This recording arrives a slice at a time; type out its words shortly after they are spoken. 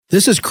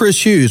This is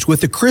Chris Hughes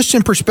with the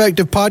Christian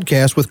Perspective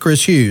Podcast with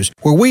Chris Hughes,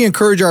 where we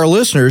encourage our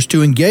listeners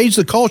to engage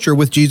the culture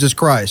with Jesus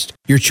Christ.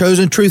 Your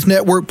Chosen Truth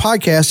Network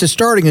podcast is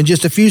starting in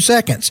just a few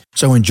seconds,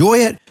 so enjoy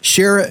it,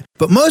 share it,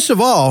 but most of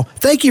all,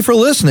 thank you for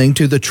listening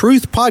to the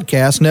Truth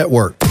Podcast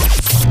Network.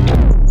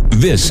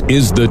 This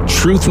is the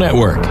Truth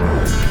Network.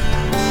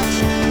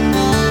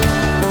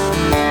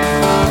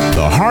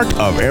 The heart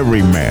of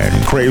every man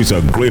craves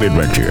a great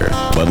adventure,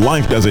 but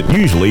life doesn't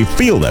usually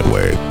feel that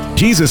way.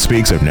 Jesus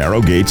speaks of narrow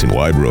gates and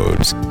wide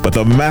roads, but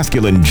the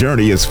masculine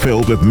journey is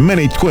filled with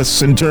many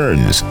twists and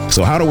turns.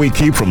 So how do we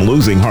keep from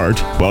losing heart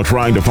while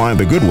trying to find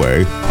the good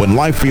way when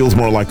life feels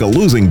more like a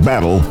losing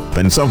battle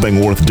than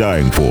something worth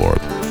dying for?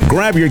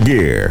 Grab your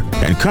gear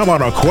and come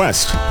on a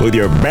quest with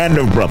your band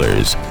of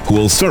brothers who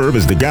will serve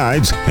as the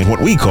guides in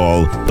what we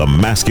call the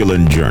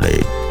masculine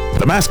journey.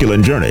 The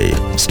masculine journey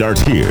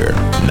starts here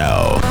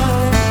now.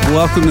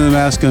 Welcome to the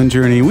Masculine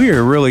Journey. We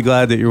are really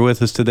glad that you're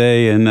with us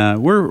today,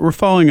 and we're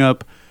following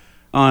up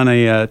on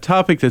a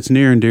topic that's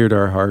near and dear to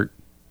our heart.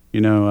 You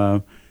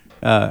know,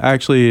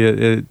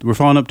 we're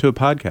following up to a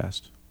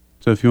podcast.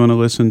 So if you want to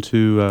listen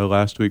to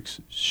last week's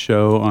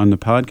show on the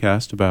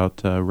podcast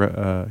about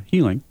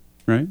healing,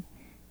 right?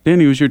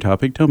 Danny, was your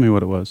topic? Tell me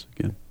what it was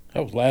again.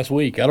 That was last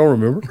week. I don't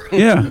remember.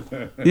 Yeah,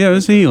 it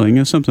was healing. It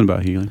was something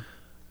about healing.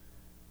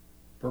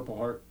 Purple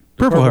Heart.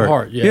 Purple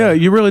Heart. Yeah,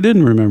 you really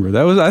didn't remember.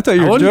 I thought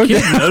you were joking.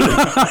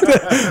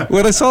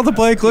 When I saw the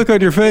blank look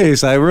on your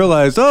face, I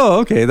realized,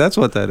 okay, that's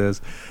what that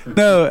is.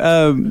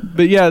 No,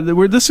 but yeah,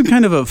 this is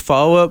kind of a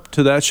follow-up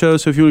to that show,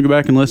 so if you want to go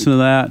back and listen to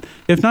that.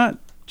 If not,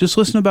 just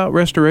listen about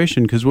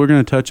restoration, because we're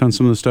going to touch on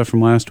some of the stuff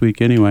from last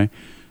week anyway.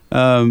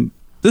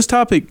 This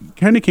topic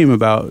kind of came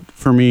about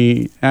for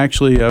me,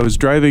 actually. I was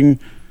driving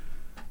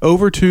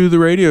over to the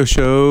radio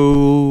show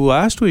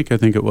last week, I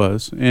think it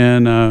was,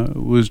 and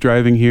was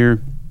driving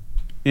here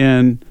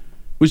and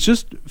was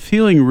just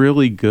feeling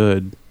really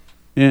good.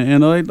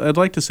 And I'd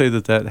like to say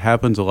that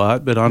happens a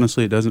lot, but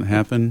honestly, it doesn't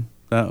happen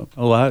that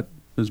a lot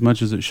as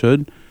much as it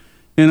should.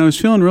 And I was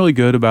feeling really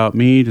good about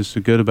me, just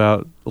good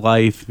about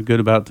life, good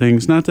about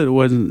things. Not that it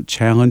wasn't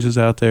challenges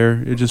out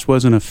there. It just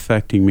wasn't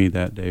affecting me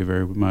that day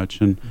very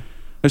much. And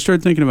I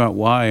started thinking about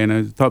why, and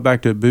I thought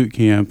back to boot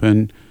camp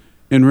and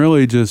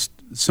really just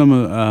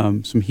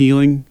some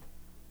healing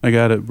I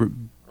got at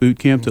boot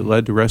camp that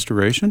led to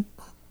restoration.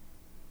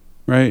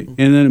 Right, and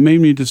then it made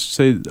me just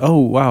say, "Oh,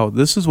 wow,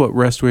 this is what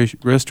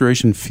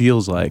restoration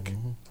feels like."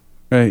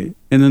 Right,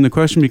 and then the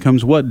question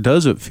becomes, what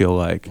does it feel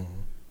like?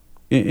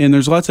 And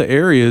there's lots of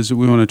areas that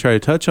we want to try to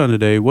touch on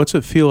today. What's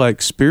it feel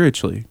like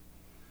spiritually?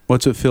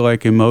 What's it feel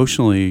like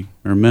emotionally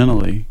or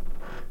mentally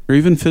or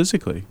even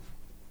physically?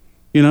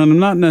 You know, and I'm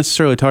not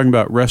necessarily talking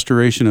about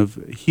restoration of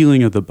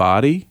healing of the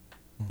body,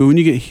 but when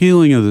you get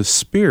healing of the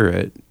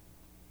spirit,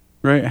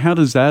 right, how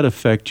does that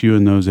affect you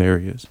in those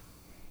areas?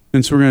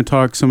 And so we're going to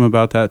talk some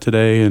about that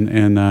today and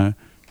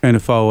kind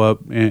of follow up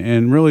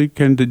and really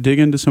kind of dig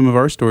into some of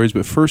our stories.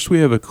 But first we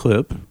have a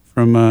clip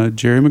from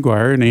Jerry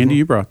Maguire. And Andy,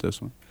 you brought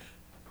this one.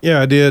 Yeah,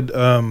 I did.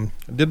 I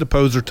did the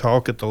poser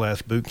talk at the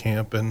last boot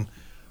camp. And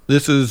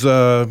this is,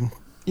 the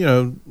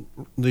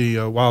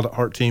Wild at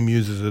Heart team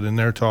uses it in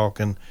their talk.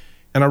 And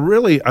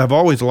I've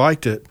always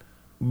liked it.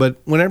 But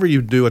whenever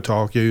you do a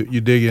talk,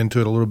 you dig into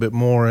it a little bit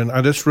more. And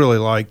I just really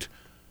liked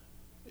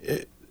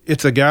it.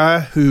 It's a guy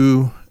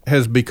who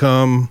has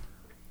become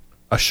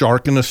a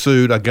shark in a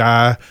suit, a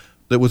guy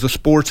that was a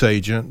sports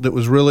agent that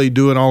was really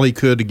doing all he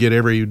could to get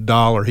every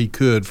dollar he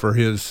could for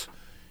his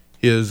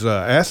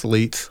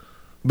athletes.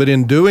 But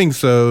in doing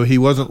so, he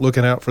wasn't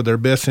looking out for their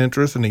best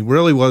interest, and he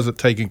really wasn't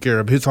taking care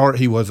of his heart.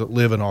 He wasn't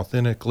living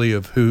authentically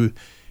of who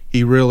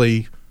he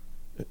really,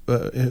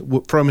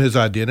 from his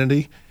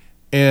identity.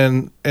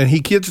 And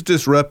he gets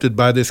disrupted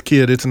by this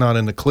kid. It's not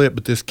in the clip,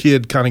 but this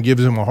kid kind of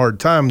gives him a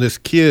hard time. This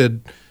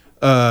kid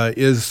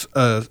is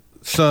a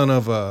son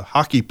of a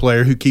hockey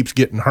player who keeps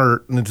getting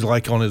hurt, and it's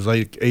like on his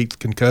eighth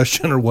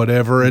concussion or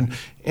whatever.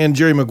 And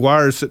Jerry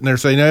Maguire is sitting there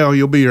saying, "Oh,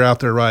 you'll be out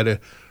there right,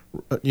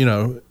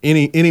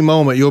 any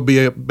moment you'll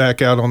be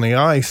back out on the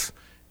ice."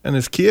 And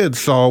this kid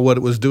saw what it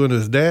was doing to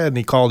his dad, and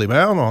he called him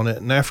out on it.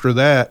 And after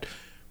that,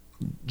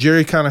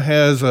 Jerry kind of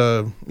has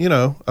a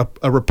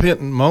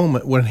repentant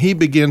moment when he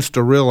begins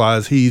to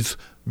realize he's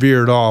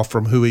veered off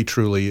from who he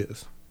truly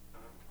is.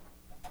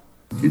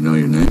 Do you know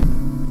your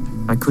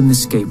name? I couldn't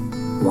escape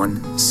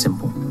one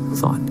simple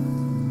thought.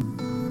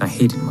 I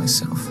hated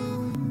myself.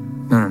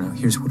 No,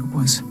 here's what it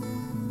was.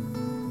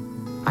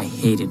 I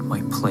hated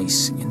my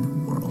place in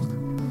the world.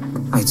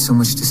 I had so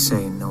much to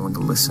say and no one to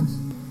listen.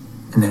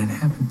 And then it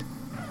happened.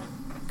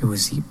 It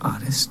was the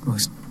oddest,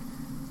 most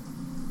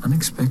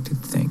unexpected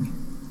thing.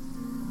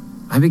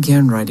 I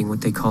began writing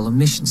what they call a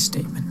mission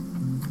statement.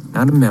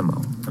 Not a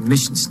memo, a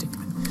mission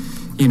statement.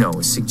 You know,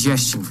 a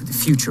suggestion for the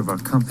future of our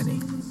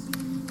company.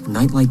 A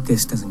night like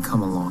this doesn't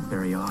come along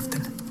very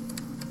often.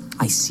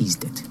 I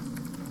seized it.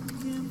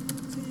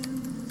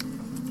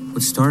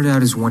 What started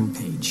out as 1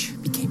 page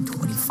became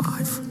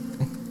 25.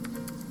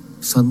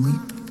 Suddenly,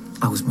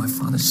 I was my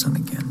father's son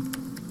again.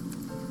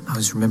 I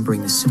was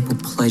remembering the simple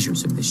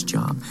pleasures of this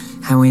job,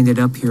 how I ended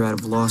up here out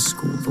of law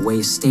school, the way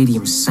a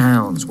stadium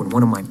sounds when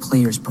one of my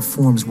players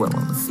performs well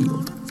on the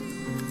field,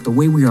 the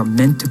way we are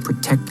meant to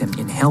protect them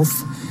in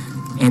health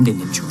and in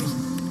injury.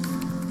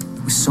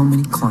 With so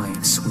many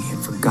clients, we had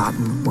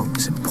forgotten what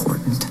was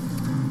important.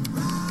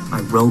 I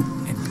wrote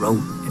and wrote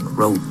and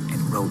wrote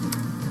and wrote,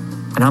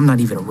 and I'm not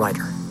even a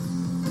writer.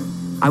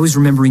 I was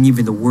remembering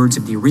even the words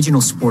of the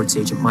original sports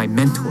agent, my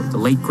mentor, the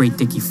late great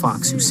Dickie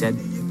Fox, who said,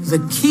 "The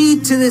key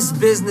to this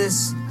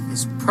business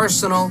is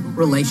personal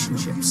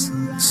relationships."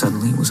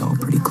 Suddenly it was all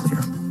pretty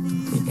clear.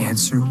 The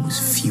answer was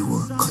fewer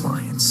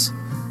clients,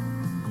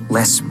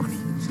 less money,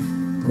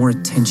 more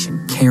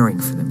attention, caring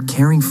for them,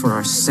 caring for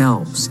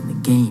ourselves in the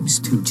games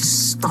too,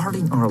 just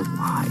starting our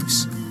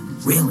lives.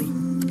 Really.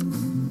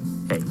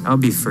 Hey, I'll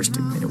be first to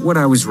admit it. What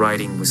I was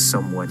writing was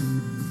somewhat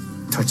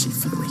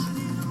touchy-feely.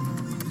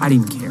 I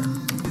didn't care.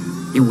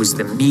 It was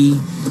the me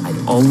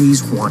I'd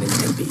always wanted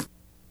to be.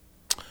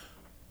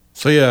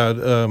 So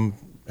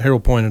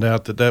Harold pointed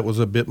out that was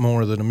a bit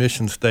more than a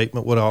mission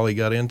statement, what all he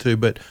got into,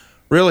 but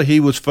really he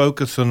was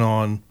focusing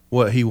on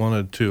what he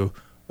wanted to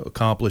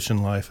accomplish in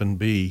life and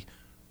be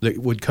that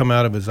would come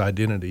out of his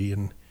identity.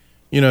 And,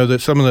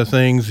 that some of the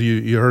things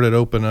you heard it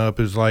open up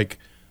is like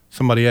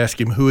somebody asked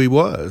him who he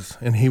was,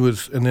 and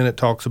then it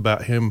talks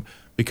about him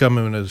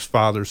becoming his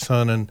father's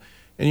son. And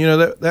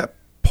that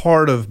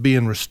part of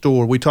being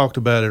restored, we talked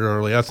about it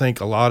early. I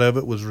think a lot of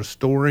it was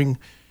restoring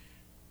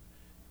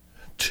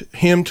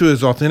him to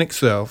his authentic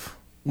self,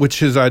 which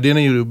his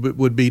identity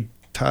would be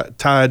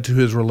tied to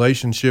his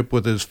relationship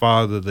with his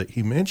father that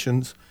he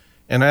mentions.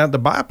 And the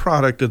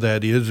byproduct of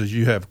that is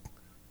you have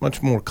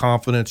much more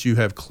confidence, you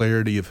have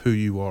clarity of who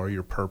you are,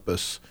 your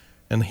purpose.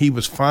 And he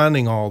was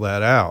finding all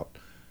that out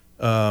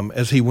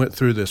as he went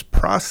through this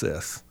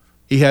process.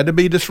 He had to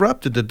be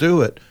disrupted to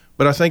do it.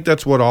 But I think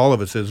that's what all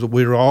of us is.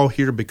 We're all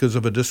here because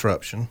of a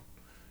disruption,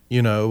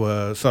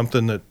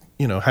 something that,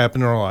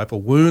 happened in our life, a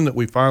wound that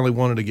we finally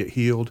wanted to get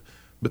healed.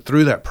 But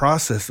through that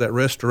process, that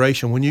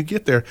restoration, when you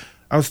get there,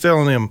 I was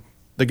telling them,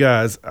 the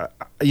guys,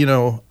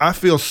 I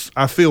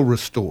feel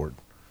restored.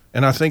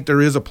 And I think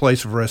there is a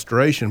place of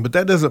restoration, but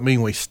that doesn't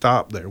mean we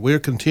stop there. We're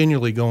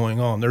continually going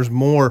on. There's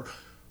more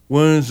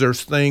wounds.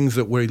 There's things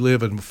that we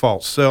live in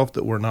false self,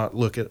 that we're not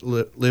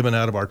living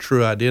out of our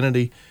true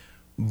identity.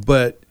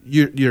 But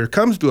there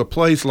comes to a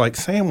place like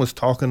Sam was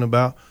talking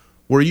about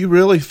where you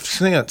really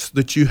sense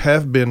that you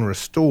have been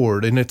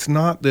restored, and it's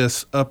not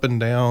this up and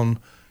down,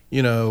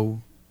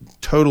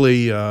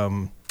 totally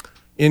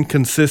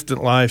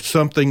inconsistent life,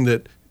 something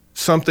that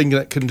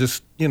can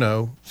just,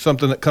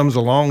 something that comes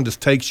along just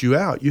takes you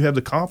out. You have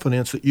the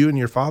confidence that you and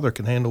your father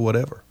can handle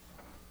whatever.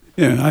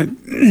 Yeah,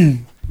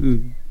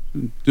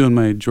 doing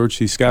my George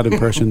C. Scott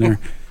impression there.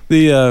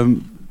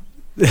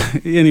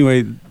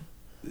 Anyway,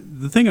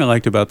 the thing I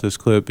liked about this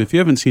clip, if you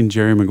haven't seen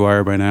Jerry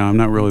Maguire by now, I'm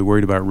not really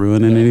worried about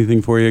ruining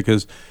anything for you,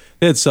 because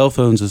they had cell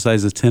phones the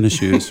size of tennis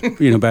shoes,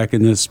 back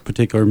in this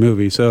particular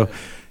movie. So,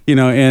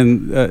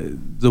 and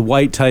the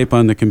white type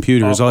on the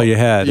computer is all you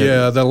had.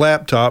 Yeah, the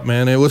laptop,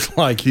 man, it was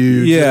like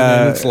huge.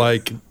 Yeah, it's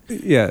like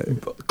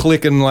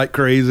clicking like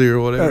crazy or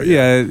whatever.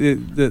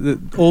 The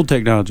old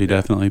technology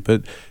definitely.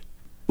 But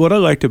what I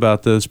liked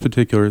about this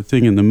particular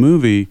thing in the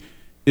movie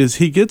is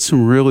he gets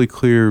some really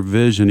clear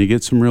vision. He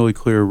gets some really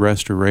clear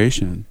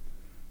restoration.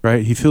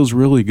 Right, he feels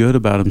really good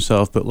about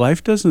himself, but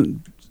life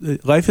isn't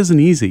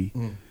easy.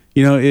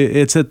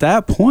 It's at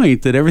that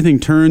point that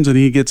everything turns and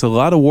he gets a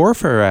lot of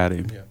warfare at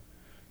him. Yeah.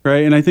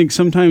 Right, and I think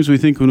sometimes we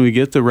think when we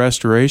get the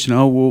restoration,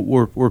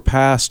 we're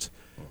past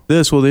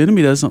this. Well, the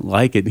enemy doesn't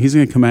like it, and he's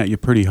going to come at you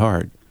pretty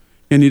hard.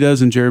 And he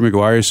does in Jerry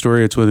Maguire's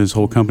story. It's when his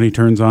whole company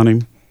turns on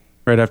him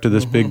right after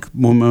this big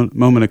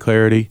moment of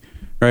clarity.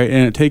 Right,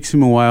 and it takes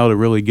him a while to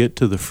really get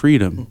to the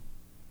freedom.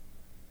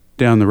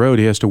 Down the road,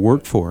 he has to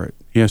work for it.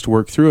 He has to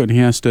work through it, and he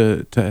has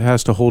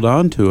to hold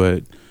on to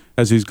it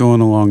as he's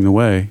going along the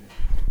way.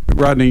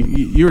 Rodney,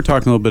 you were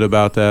talking a little bit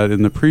about that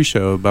in the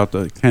pre-show, about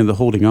the kind of the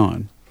holding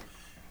on.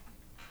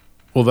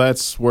 Well,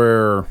 that's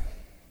where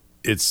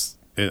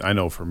I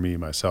know for me,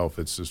 myself,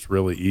 it's just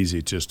really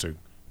easy just to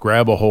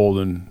grab a hold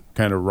and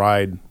kind of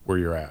ride where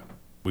you're at.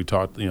 We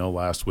talked,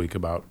 last week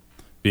about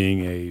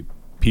being a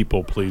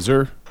people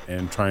pleaser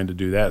and trying to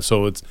do that.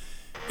 So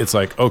it's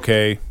like,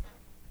 okay,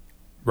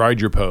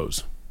 ride your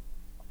pose.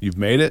 You've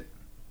made it.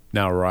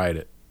 Now ride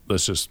it.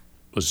 Let's just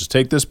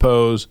take this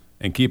pose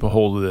and keep a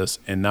hold of this,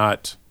 and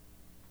not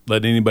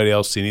let anybody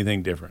else see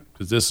anything different,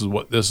 because this is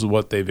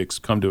what they've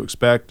come to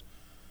expect.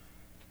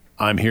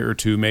 I'm here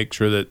to make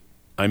sure that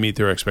I meet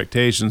their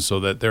expectations, so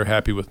that they're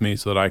happy with me,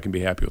 so that I can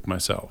be happy with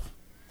myself.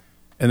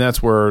 And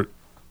that's where,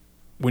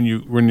 when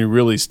you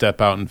really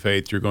step out in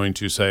faith, you're going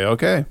to say,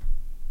 okay,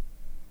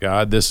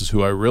 God, this is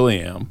who I really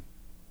am.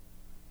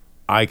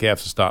 I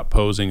have to stop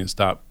posing and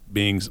stop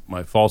being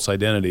my false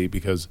identity,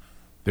 because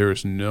there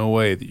is no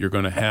way that you're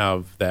going to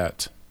have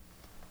that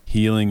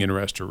healing and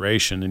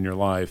restoration in your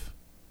life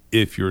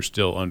if you're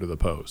still under the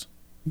pose.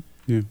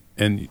 Yeah.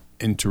 And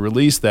to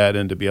release that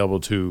and to be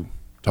able to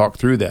talk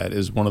through that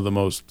is one of the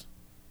most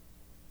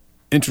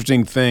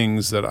interesting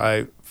things that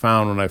I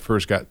found when I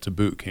first got to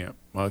boot camp.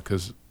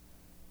 Because,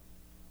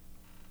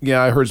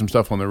 I heard some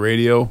stuff on the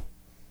radio,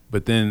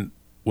 but then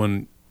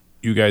when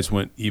you guys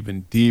went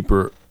even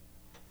deeper,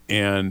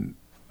 and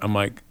I'm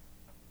like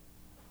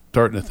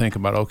starting to think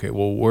about, okay,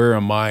 well, where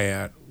am I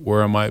at?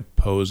 Where am I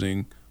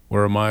posing?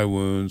 Where are my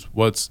wounds?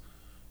 What's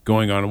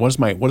going on? What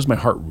does my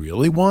heart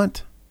really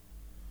want?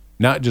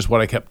 Not just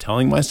what I kept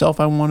telling myself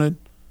I wanted,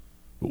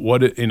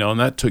 but and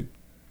that took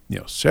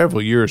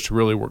several years to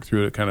really work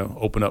through it, kind of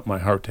open up my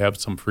heart to have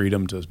some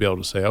freedom to be able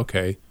to say,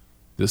 okay,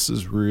 this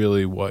is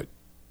really what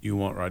you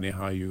want right now,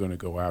 how you're going to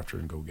go after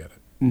and go get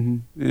it.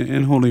 Mm-hmm.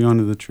 And holding on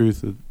to the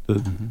truth that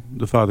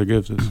the Father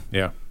gives us.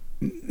 Yeah.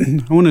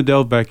 I want to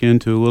delve back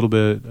into a little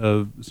bit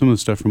of some of the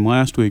stuff from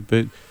last week,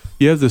 but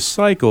you have this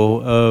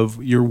cycle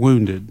of you're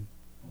wounded,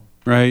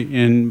 right?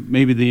 And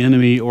maybe the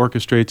enemy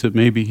orchestrates it,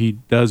 maybe he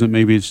doesn't,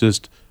 maybe it's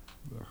just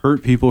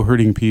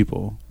hurting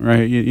people,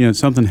 right?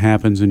 Something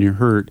happens and you're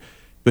hurt,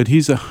 but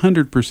he's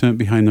 100%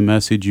 behind the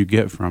message you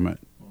get from it,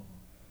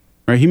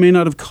 right? He may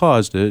not have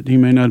caused it. He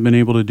may not have been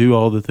able to do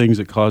all the things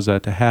that caused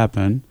that to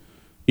happen,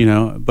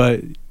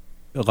 but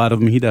a lot of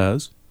them he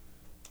does.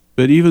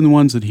 But even the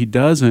ones that he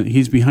doesn't,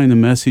 he's behind the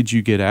message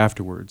you get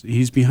afterwards.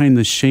 He's behind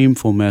the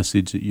shameful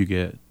message that you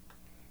get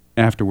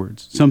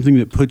afterwards. Something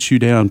that puts you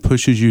down,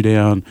 pushes you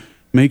down,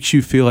 makes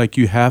you feel like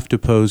you have to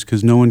pose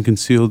because no one can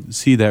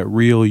see that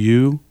real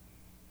you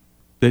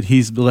that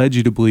he's led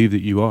you to believe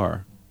that you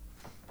are.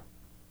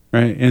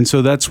 Right? And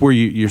so that's where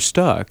you're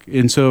stuck.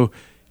 And so,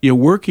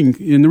 working,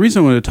 and the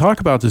reason I want to talk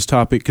about this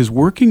topic, because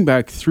working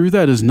back through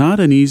that is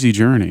not an easy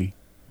journey.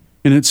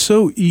 And it's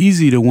so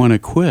easy to want to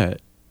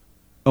quit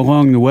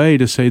along the way,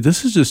 to say,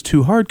 this is just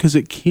too hard, because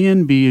it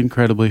can be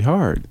incredibly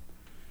hard.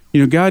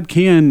 God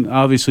can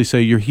obviously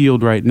say you're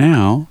healed right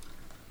now,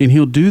 and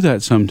he'll do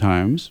that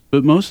sometimes,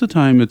 but most of the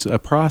time it's a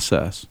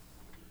process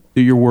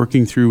that you're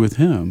working through with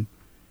him.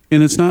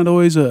 And it's not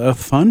always a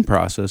fun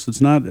process.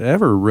 It's not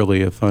ever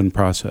really a fun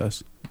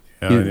process.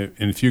 Yeah.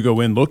 And if you go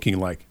in looking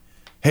like,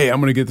 hey, I'm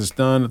going to get this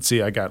done. Let's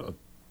see, I got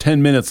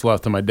 10 minutes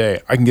left in my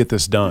day. I can get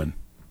this done.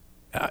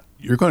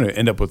 You're going to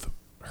end up with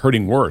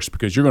hurting worse,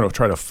 because you're going to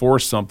try to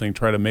force something,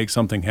 try to make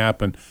something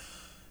happen.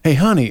 Hey,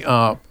 honey,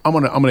 I'm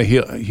gonna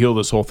heal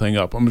this whole thing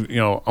up. I'm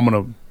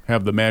gonna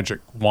have the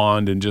magic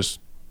wand and just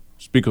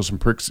sprinkle some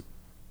pixie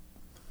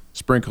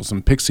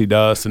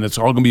dust, and it's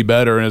all gonna be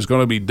better, and it's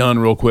gonna be done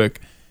real quick.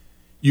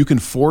 You can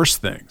force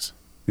things.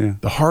 Yeah.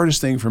 The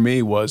hardest thing for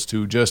me was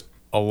to just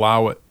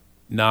allow it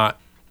not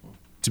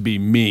to be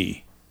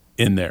me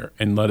in there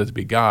and let it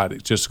be God.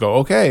 It's just go,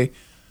 okay,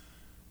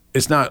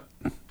 it's not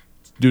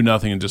do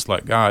nothing and just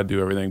let God do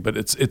everything, but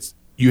it's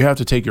you have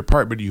to take your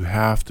part, but you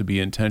have to be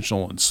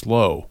intentional and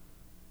slow.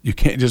 You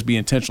can't just be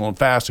intentional and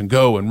fast and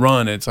go and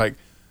run. It's like,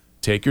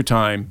 take your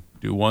time,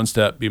 do one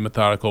step, be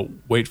methodical,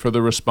 wait for the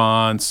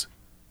response,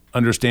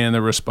 understand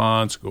the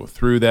response, go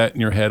through that in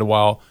your head a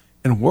while,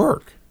 and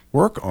work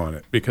on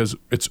it, because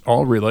it's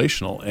all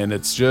relational, and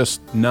it's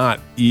just not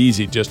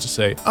easy just to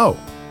say, oh,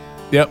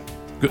 yep,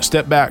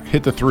 step back,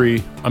 hit the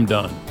 3, I'm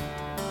done.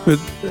 But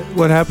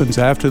what happens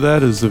after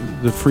that is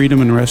the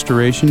freedom and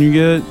restoration you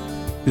get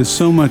is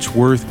so much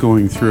worth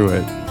going through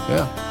it.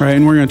 Yeah. Right,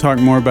 and we're going to talk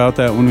more about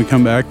that when we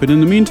come back. But in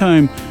the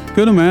meantime,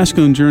 go to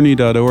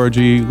masculinejourney.org.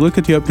 Look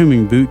at the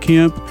upcoming boot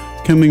camp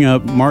coming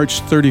up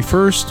March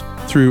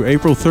 31st through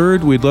April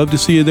 3rd. We'd love to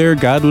see you there.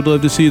 God would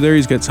love to see you there.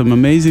 He's got some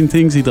amazing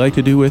things he'd like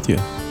to do with you.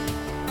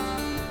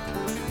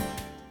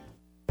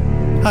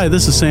 Hi,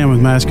 this is Sam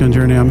with Masculine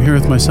Journey. I'm here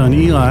with my son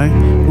Eli.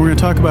 We're going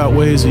to talk about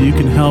ways that you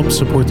can help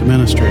support the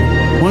ministry.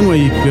 One way,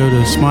 you can go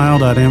to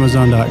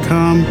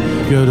smile.amazon.com.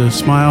 Go to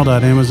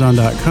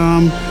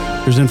smile.amazon.com.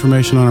 There's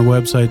information on our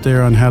website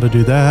there on how to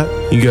do that.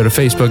 You can go to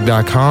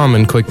facebook.com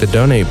and click the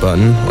donate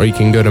button, or you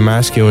can go to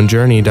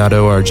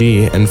masculinejourney.org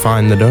and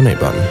find the donate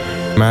button.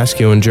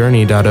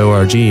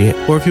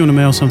 masculinejourney.org. Or if you want to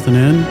mail something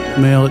in,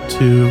 mail it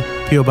to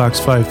P.O. Box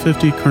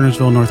 550,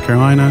 Kernersville, North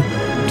Carolina,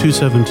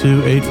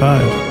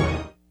 27285.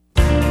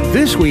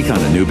 This week on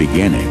A New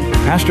Beginning,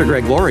 Pastor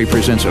Greg Laurie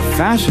presents a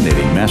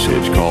fascinating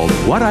message called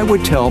What I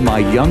Would Tell My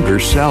Younger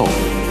Self.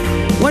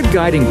 What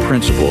guiding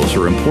principles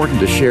are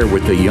important to share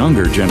with the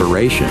younger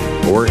generation,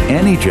 or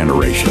any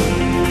generation?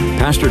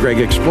 Pastor Greg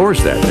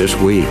explores that this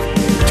week.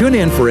 Tune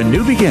in for A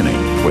New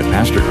Beginning with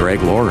Pastor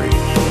Greg Laurie.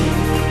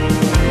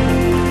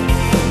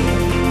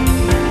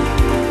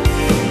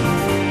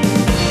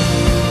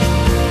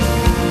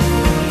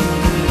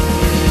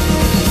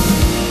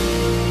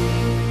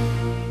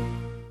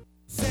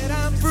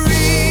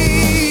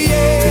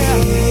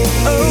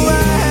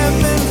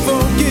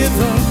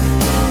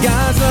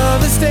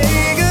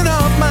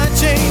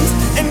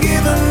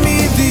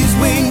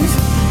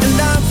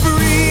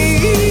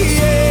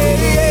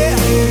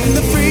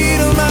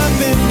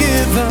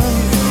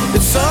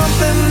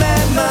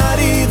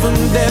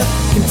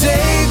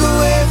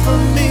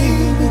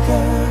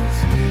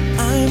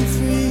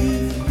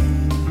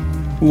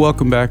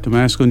 Welcome back to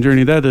Masculine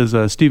Journey. That is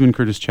Stephen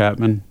Curtis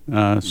Chapman.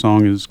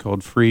 Song is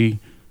called Free.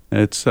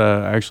 It's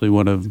actually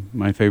one of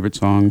my favorite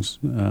songs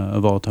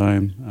of all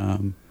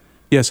time.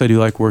 yes, I do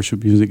like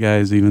worship music,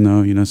 guys, even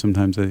though,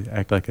 sometimes I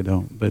act like I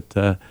don't.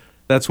 But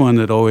that's one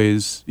that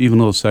always, even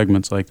little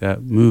segments like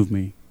that, move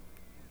me.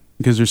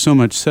 Because there's so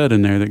much said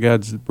in there that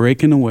God's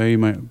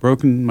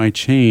broken my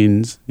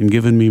chains and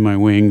given me my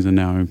wings, and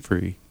now I'm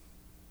free.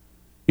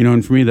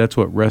 And for me, that's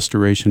what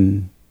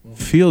restoration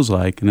feels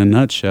like in a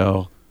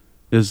nutshell,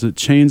 is that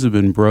chains have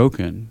been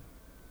broken.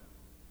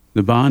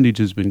 The bondage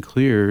has been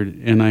cleared,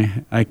 and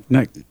I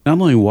not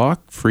only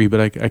walk free, but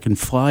I can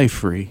fly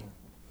free.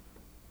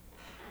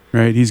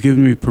 Right? He's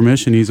given me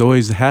permission. He's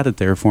always had it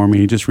there for me.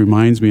 He just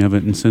reminds me of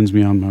it and sends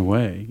me on my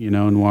way,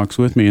 and walks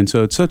with me. And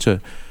so it's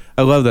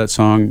I love that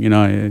song.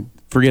 I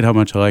forget how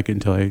much I like it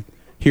until I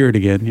hear it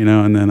again,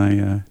 and then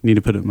I need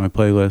to put it in my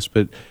playlist.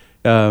 But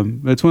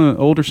it's one of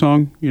the older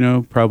song,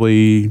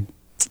 probably,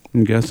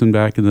 I'm guessing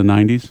back in the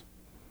 90s.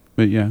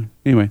 But yeah,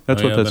 anyway,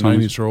 that's what that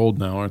song is. The 90s are old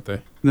now, aren't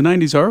they? The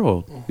 90s are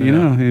old,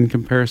 in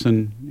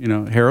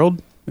comparison,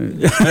 Harold.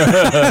 The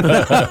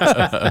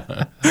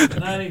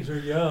 90s are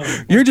young.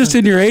 You're just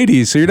in your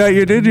 80s, so you're not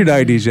in your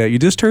 90s yet. You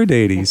just turned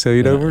 80, so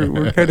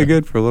we're kind of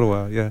good for a little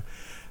while. Yeah.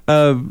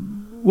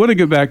 Want to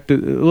get back to a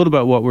little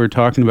about what we were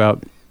talking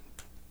about.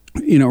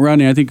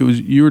 Rodney, I think it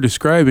was you were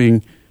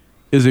describing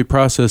is a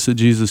process that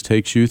Jesus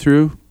takes you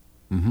through,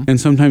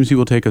 and sometimes He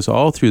will take us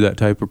all through that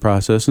type of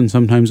process, and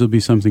sometimes it'll be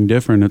something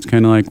different. It's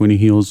kind of like when He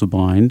heals the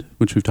blind,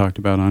 which we've talked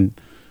about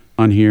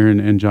on here,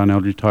 and John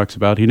Eldredge talks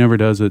about. He never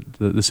does it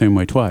the same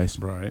way twice.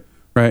 Right.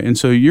 And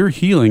so your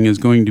healing is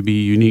going to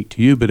be unique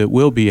to you, but it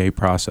will be a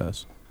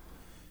process.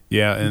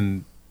 Yeah,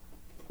 and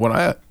what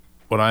I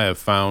have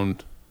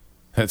found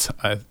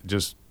I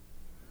just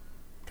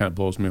kind of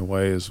blows me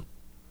away is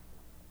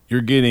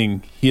you're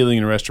getting healing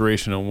and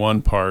restoration in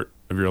one part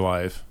of your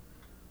life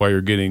while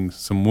you're getting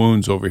some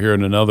wounds over here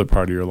in another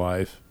part of your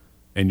life,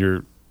 and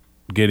you're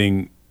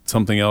getting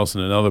something else in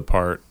another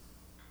part.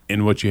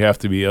 And what you have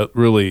to be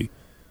really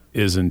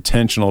is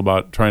intentional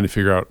about trying to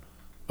figure out,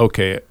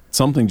 okay,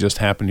 something just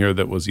happened here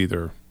that was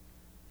either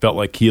felt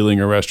like healing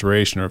or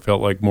restoration, or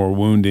felt like more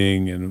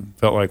wounding, and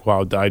felt like,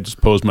 wow, I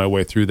just posed my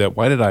way through that.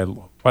 Why did I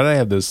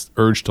have this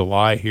urge to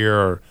lie here?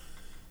 Or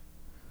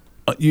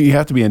you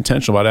have to be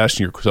intentional about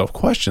asking yourself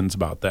questions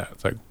about that.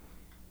 It's like,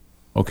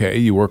 okay,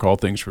 you work all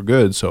things for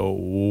good,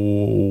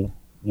 so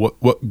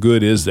what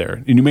good is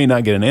there? And you may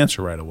not get an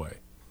answer right away,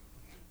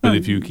 but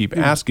if you keep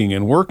asking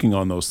and working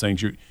on those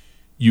things,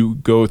 you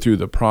go through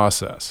the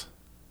process.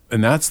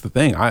 And that's the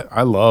thing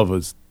I love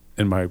is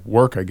in my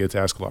work, I get to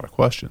ask a lot of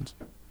questions.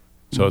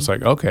 So it's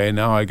like, okay,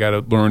 now I got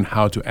to learn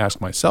how to ask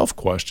myself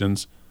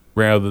questions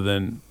rather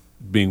than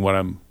being what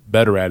I'm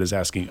better at is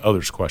asking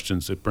others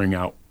questions to bring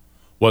out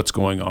what's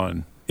going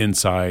on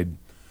inside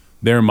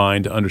their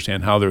mind to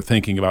understand how they're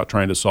thinking about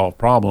trying to solve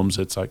problems.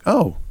 It's like,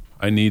 oh,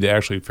 I need to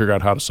actually figure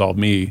out how to solve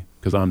me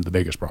because I'm the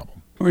biggest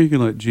problem. Or you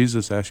can let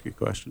Jesus ask you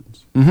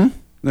questions.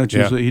 That's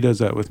usually, He does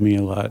that with me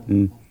a lot,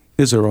 and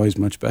his are always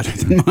much better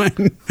than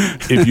mine.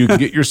 If you can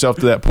get yourself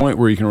to that point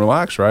where you can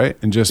relax, right,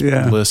 and just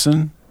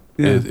listen,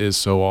 it is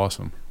so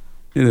awesome.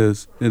 It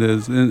is.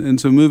 And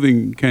so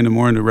moving kind of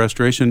more into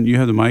restoration, you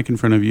have the mic in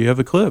front of you. You have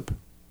a clip.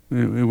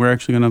 We're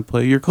actually going to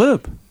play your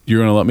clip. You're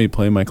going to let me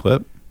play my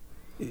clip?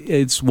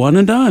 It's one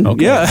and done.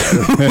 Okay. Yeah.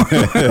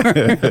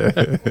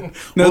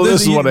 No,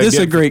 this is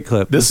a great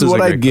clip. This is what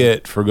I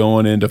get for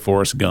going into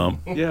Forrest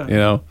Gump.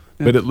 Yeah.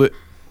 But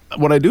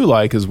what I do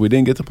like is we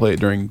didn't get to play it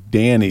during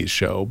Danny's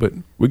show, but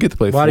we get to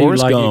play Forrest Gump.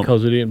 Why do you like it?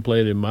 Because we didn't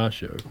play it in my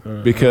show.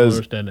 Because,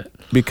 I don't understand it.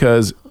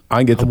 Because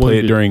I get to play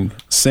it during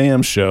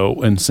Sam's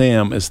show, and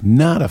Sam is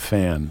not a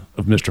fan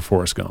of Mr.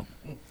 Forrest Gump.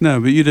 No,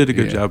 but you did a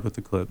good job with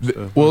the clip.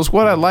 So. Well, it's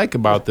what I like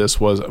about this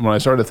was when I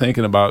started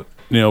thinking about,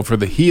 for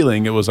the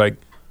healing, it was like,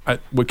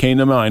 what came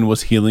to mind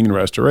was healing and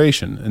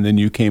restoration. And then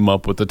you came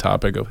up with the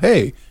topic of,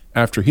 hey,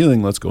 after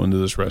healing, let's go into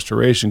this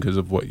restoration because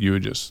of what you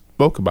just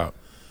spoke about.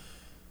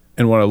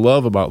 And what I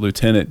love about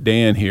Lieutenant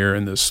Dan here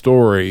in this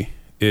story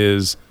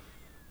is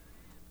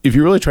if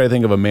you really try to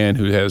think of a man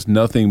who has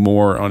nothing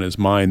more on his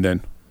mind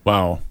than,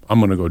 wow, I'm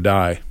going to go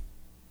die.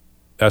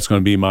 That's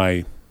going to be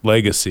my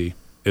legacy,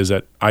 is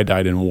that I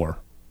died in war.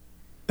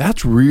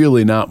 That's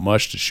really not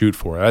much to shoot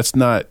for.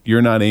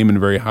 You're not aiming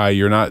very high.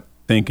 You're not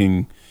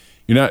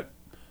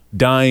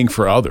dying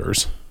for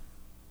others.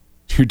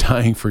 You're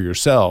dying for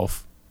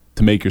yourself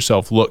to make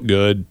yourself look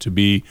good, to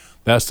be,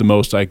 that's the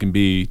most I can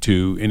be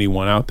to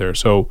anyone out there.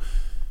 So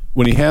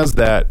when he has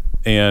that,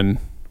 and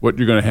what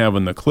you're going to have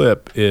in the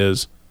clip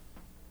is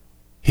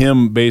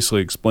him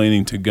basically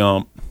explaining to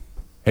Gump,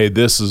 hey,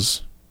 this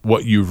is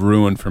what you've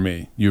ruined for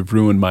me. You've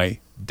ruined my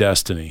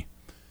destiny.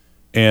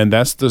 And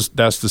that's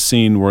the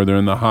scene where they're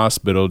in the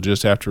hospital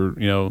just after,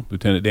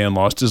 Lieutenant Dan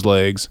lost his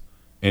legs,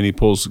 and he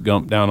pulls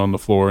Gump down on the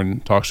floor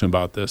and talks to him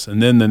about this.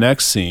 And then the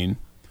next scene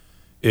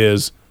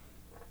is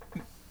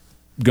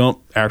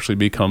Gump actually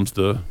becomes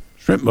the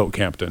shrimp boat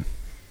captain.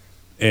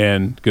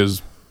 And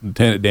because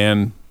Lieutenant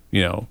Dan,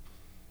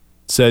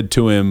 said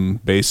to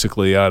him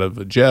basically out of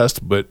a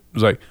jest, but it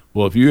was like,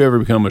 well, if you ever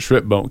become a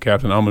shrimp boat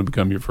captain, I'm going to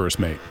become your first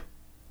mate.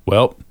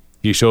 Well,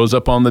 he shows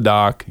up on the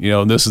dock.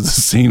 This is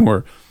the scene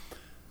where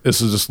this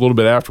is just a little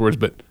bit afterwards,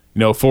 but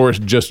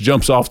Forrest just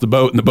jumps off the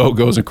boat and the boat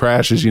goes and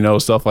crashes,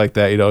 stuff like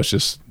that. It's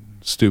just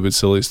stupid,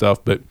 silly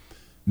stuff. But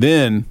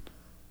then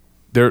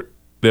it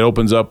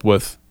opens up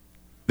with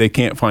they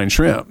can't find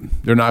shrimp.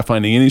 They're not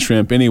finding any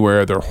shrimp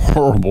anywhere. They're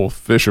horrible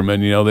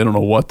fishermen. They don't know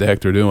what the heck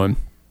they're doing.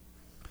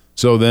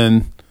 So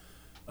then,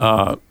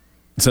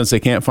 since they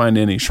can't find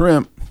any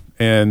shrimp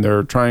and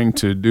they're trying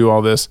to do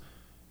all this,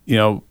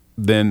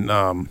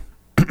 then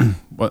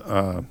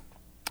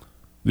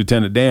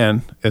Lieutenant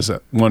Dan is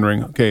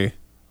wondering, okay,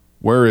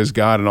 where is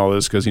God in all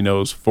this? Because he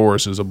knows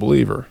Forrest is a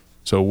believer.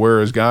 So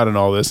where is God in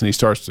all this? And he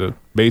starts to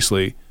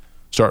basically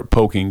start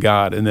poking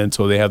God. And then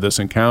so they have this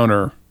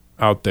encounter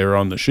out there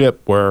on the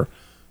ship where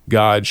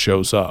God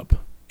shows up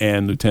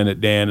and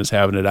Lieutenant Dan is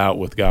having it out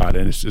with God.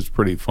 And it's just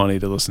pretty funny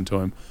to listen to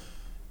him.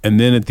 And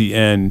then at the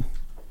end,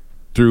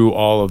 through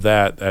all of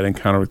that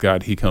encounter with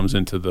God, he comes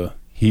into the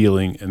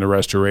healing and the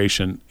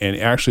restoration and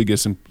actually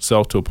gets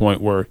himself to a point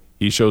where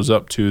he shows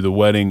up to the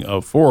wedding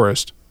of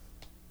Forrest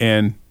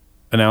and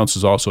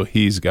announces also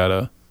he's got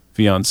a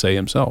fiancée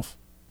himself.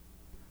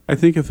 I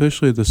think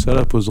officially the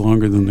setup was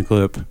longer than the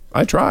clip.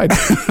 I tried.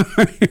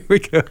 Here we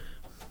go.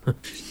 Now,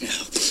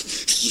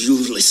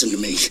 you listen to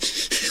me.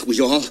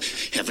 We all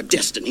have a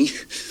destiny.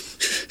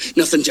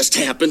 Nothing just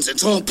happens.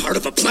 It's all part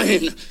of a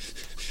plan.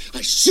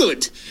 I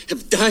should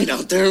have died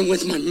out there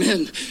with my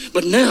men,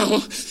 but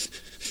now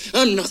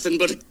I'm nothing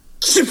but a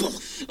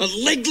cripple, a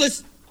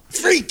legless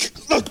freak.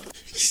 Look,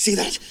 you see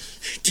that?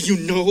 Do you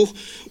know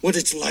what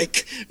it's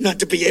like not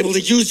to be able to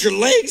use your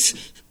legs?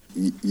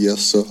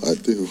 Yes, sir, I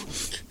do.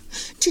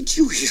 Did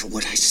you hear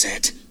what I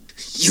said?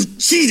 You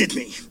cheated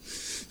me.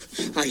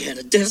 I had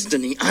a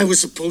destiny. I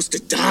was supposed to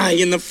die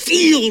in the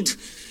field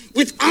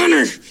with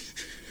honor.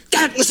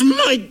 That was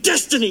my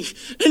destiny,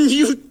 and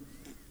you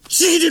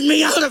cheated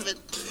me out of it.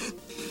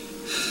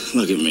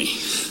 Look at me.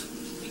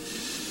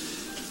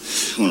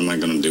 What am I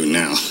going to do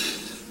now?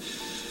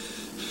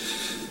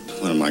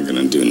 What am I going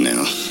to do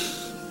now?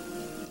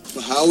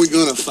 Well, how are we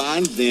going to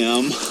find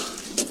them?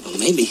 Well,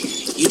 maybe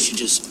you should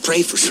just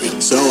pray for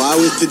shrimp. So I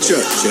went to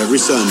church every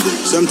Sunday.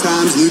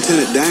 Sometimes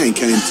Lieutenant Dan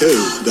came too,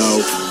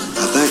 though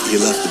I think he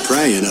left the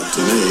praying up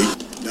to me.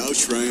 No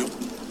shrimp.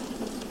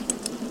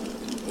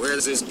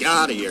 Where's this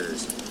God of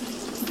yours?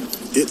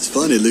 It's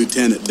funny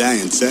Lieutenant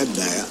Dan said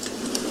that,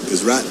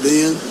 because right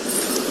then,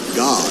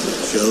 God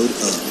showed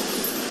up.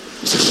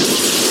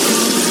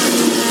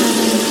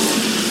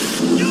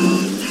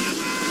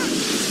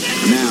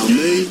 Now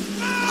me,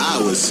 I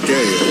was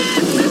scared,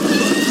 but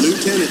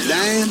Lieutenant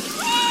Dan,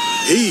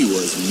 he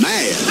was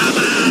mad.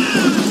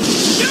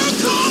 You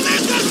call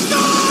this a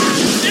storm?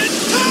 It's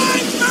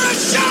time for a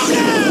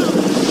showdown!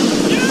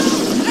 You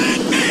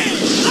and me,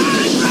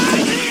 I'm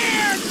right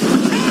here!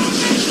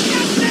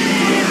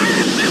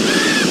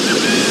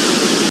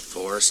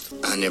 Forrest,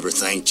 I never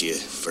thanked you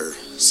for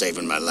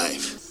saving my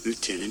life.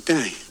 Lieutenant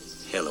Dan.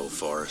 Hello,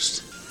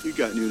 Forrest. You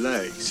got new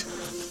legs.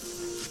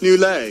 New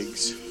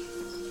legs.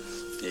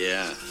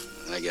 Yeah,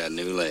 I got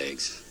new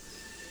legs.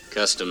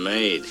 Custom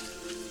made.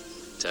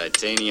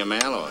 Titanium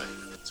alloy.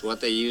 It's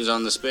what they use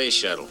on the space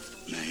shuttle.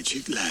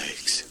 Magic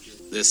legs.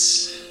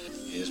 This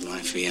is my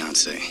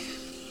fiancée,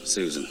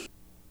 Susan.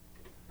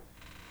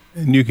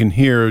 And you can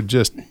hear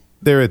just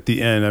there at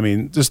the end, I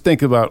mean, just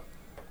think about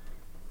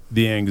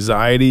the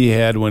anxiety he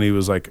had when he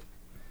was like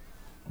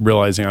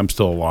realizing I'm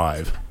still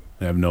alive.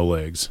 I have no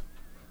legs.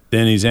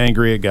 Then he's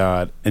angry at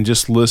God, and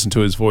just listen to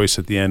his voice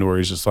at the end where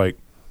he's just like,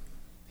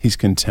 he's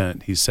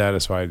content, he's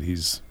satisfied,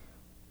 he's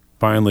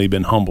finally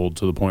been humbled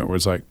to the point where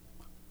it's like,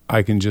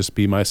 I can just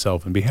be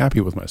myself and be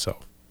happy with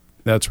myself.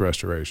 That's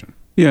restoration.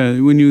 Yeah,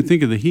 when you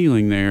think of the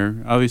healing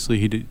there,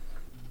 obviously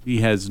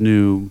he has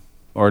new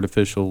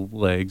artificial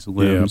legs,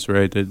 limbs,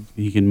 right, that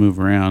he can move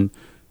around,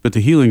 but the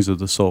healing's of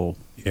the soul.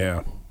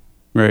 Yeah.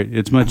 Right,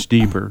 it's much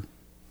deeper.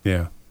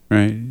 Yeah.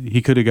 Right,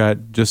 he could have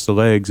got just the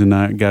legs and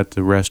not got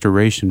the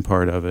restoration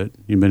part of it.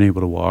 He'd been able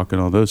to walk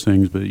and all those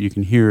things, but you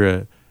can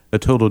hear a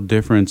total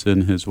difference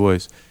in his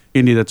voice.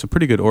 Andy, that's a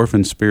pretty good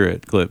Orphan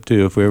Spirit clip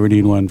too. If we ever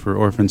need one for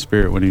Orphan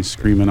Spirit when he's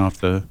screaming off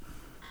the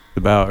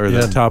bow or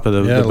the top of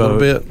the boat. Yeah, a little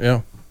bit.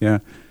 Yeah, yeah.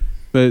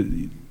 But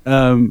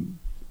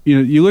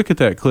you look at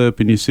that clip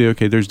and you see,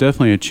 okay, there's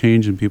definitely a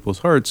change in people's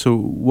hearts. So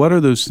what are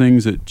those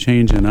things that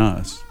change in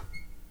us,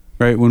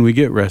 right? When we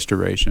get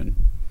restoration.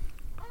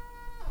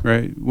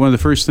 Right? One of the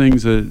first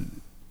things that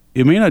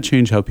it may not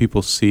change how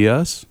people see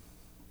us,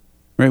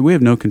 right? We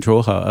have no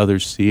control how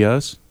others see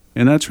us.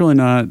 And that's really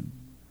not,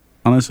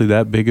 honestly,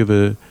 that big of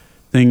a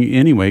thing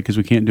anyway, because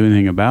we can't do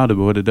anything about it.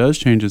 But what it does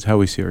change is how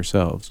we see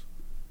ourselves,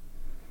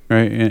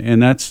 right?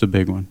 And that's the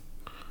big one.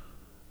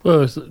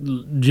 Well,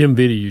 Jim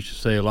Vitti used to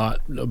say a lot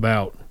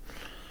about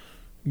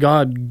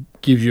God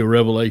gives you a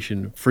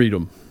revelation of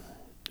freedom.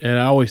 And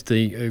I always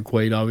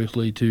equate,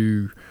 obviously,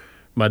 to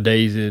my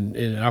days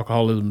in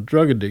alcoholism,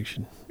 drug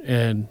addiction.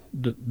 And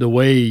the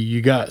way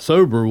you got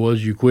sober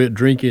was you quit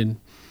drinking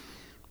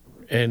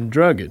and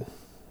drugging.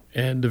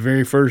 And the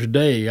very first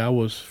day I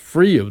was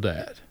free of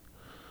that.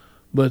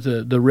 But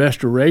the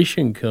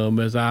restoration come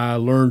as I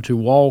learned to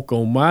walk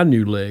on my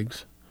new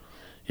legs,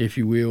 if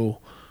you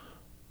will.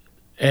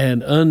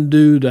 and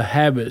undo the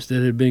habits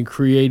that had been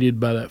created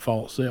by that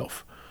false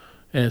self.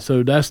 And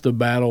so that's the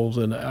battles.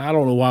 And I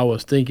don't know why I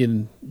was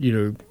thinking,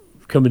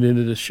 coming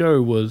into this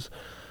show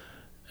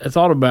I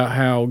thought about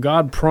how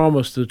God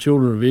promised the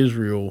children of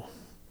Israel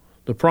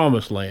the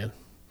promised land,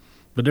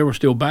 but there were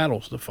still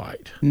battles to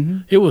fight. Mm-hmm.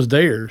 It was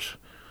theirs.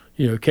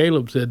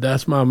 Caleb said,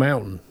 "That's my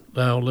mountain.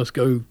 Now let's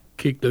go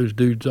kick those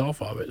dudes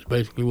off of it." It's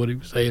basically what he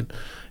was saying.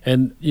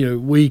 And,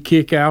 we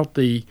kick out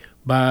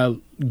by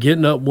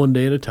getting up one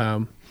day at a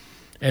time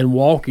and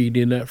walking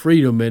in that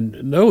freedom.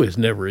 And no, it's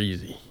never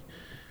easy.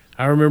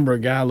 I remember a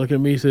guy looking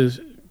at me says,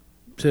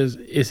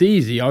 "It's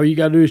easy. All you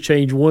got to do is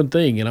change one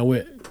thing." And I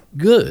went,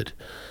 "Good."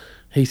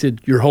 He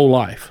said, "Your whole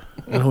life."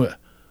 And I went,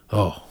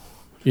 "Oh."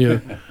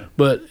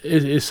 But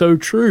it's so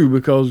true,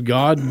 because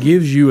God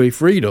gives you a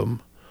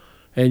freedom,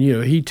 and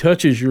He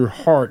touches your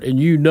heart, and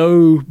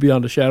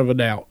beyond a shadow of a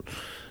doubt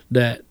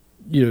that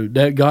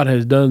that God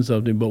has done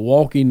something. But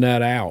walking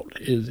that out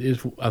is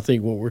I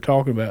think what we're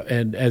talking about.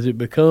 And as it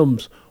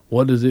becomes,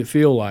 what does it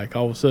feel like?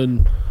 All of a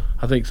sudden,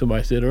 I think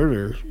somebody said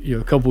earlier,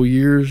 a couple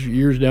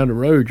years down the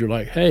road, you're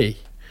like, "Hey,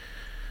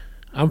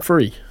 I'm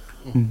free."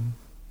 Mm-hmm.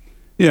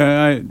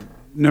 Yeah, I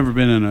never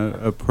been in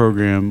a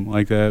program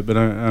like that, but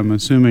I'm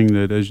assuming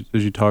that as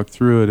you talk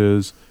through it,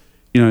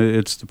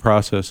 it's the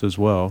process as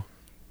well,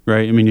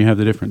 right? I mean, you have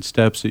the different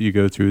steps that you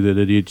go through, that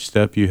at each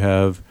step you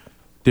have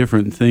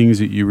different things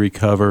that you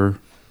recover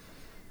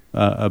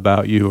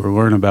about you, or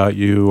learn about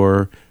you,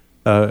 or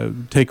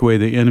take away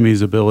the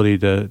enemy's ability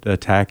to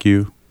attack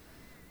you,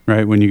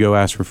 right? When you go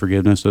ask for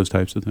forgiveness, those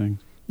types of things.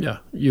 Yeah,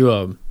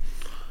 it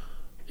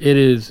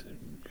is.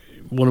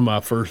 One of my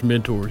first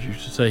mentors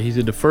used to say, he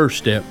said the first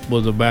step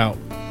was about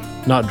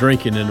not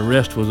drinking, and the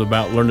rest was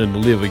about learning to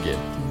live again.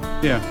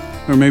 Yeah,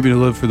 or maybe to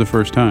live for the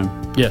first time.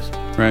 Yes.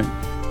 Right.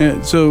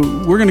 And so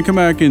we're going to come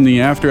back in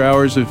the after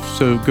hours.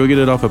 So go get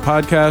it off a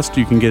podcast.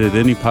 You can get it at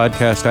any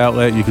podcast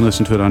outlet. You can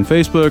listen to it on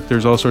Facebook.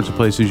 There's all sorts of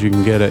places you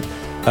can get it.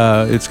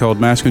 It's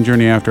called Masculine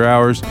Journey After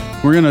Hours.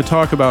 We're going to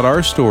talk about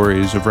our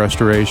stories of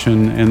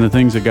restoration and the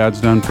things that God's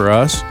done for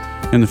us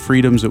and the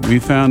freedoms that we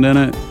found in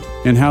it,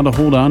 and how to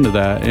hold on to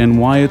that, and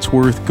why it's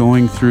worth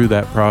going through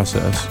that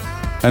process.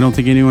 I don't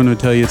think anyone would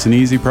tell you it's an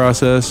easy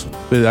process,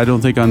 but I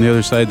don't think on the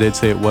other side they'd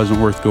say it wasn't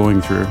worth going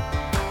through.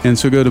 And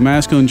so go to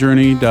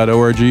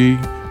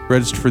masculinejourney.org,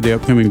 register for the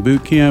upcoming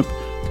boot camp,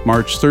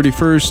 March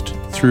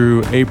 31st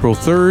through April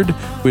 3rd.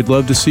 We'd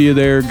love to see you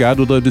there. God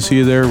would love to see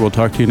you there. We'll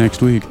talk to you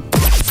next week.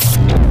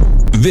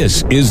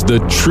 This is the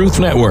Truth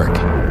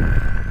Network.